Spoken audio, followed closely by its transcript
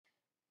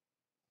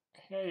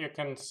Here you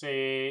can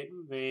see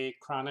the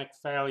chronic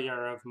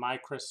failure of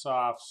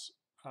Microsoft's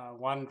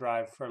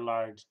OneDrive for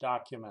large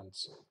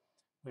documents.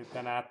 We've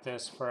been at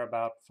this for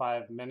about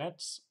 5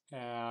 minutes,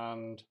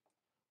 and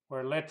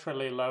we're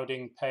literally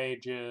loading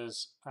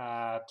pages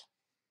at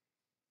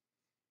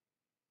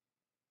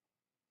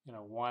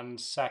 1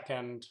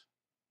 second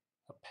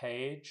a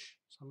page,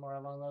 somewhere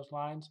along those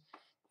lines.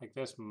 Like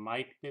this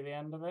might be the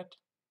end of it.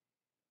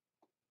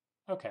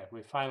 Okay,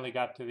 we finally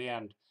got to the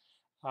end.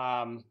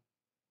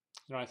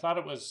 I thought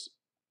it was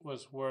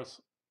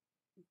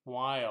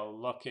worthwhile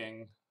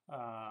looking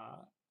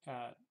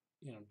at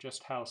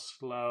just how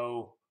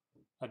slow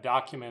a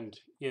document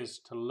is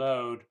to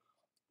load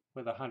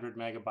with 100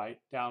 megabyte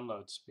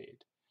download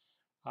speed.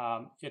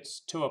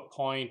 It's to a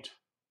point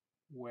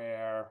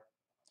where,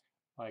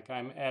 like,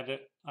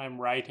 I'm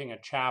writing a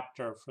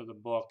chapter for the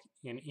book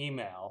in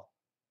email,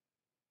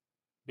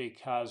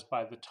 because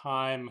by the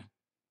time,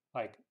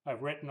 like,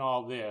 I've written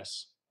all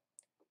this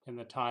in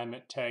the time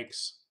it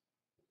takes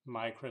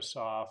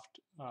Microsoft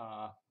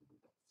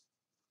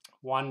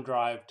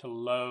OneDrive to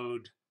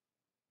load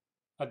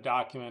a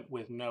document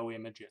with no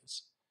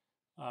images.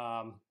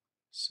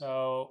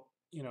 So,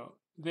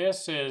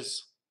 this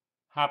is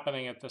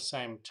happening at the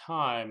same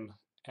time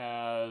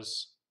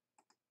as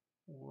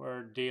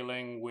we're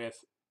dealing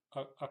with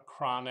a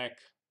chronic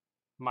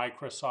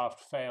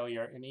Microsoft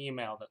failure in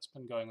email that's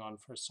been going on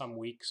for some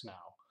weeks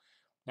now.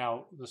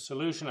 Now, the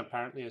solution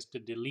apparently is to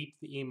delete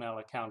the email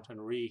account and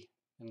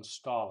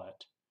reinstall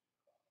it,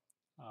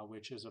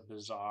 which is a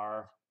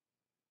bizarre,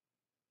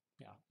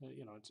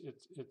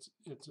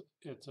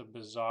 it's a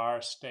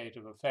bizarre state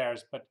of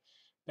affairs. But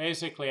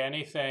basically,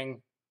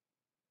 anything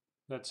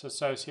that's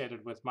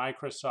associated with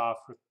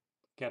Microsoft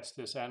gets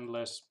this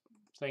endless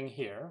thing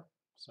here.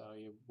 So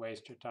you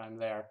waste your time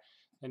there.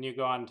 Then you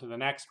go on to the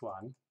next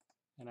one,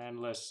 an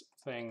endless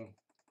thing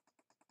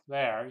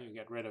there, you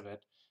get rid of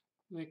it.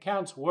 The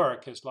accounts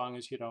work as long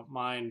as you don't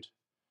mind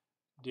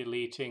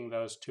deleting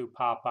those 2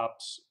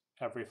 pop-ups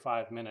every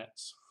 5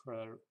 minutes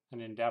for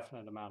an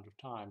indefinite amount of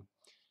time.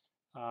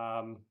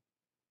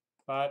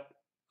 But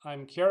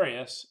I'm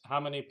curious how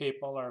many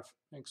people are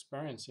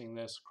experiencing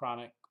this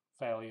chronic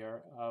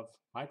failure of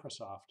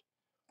Microsoft.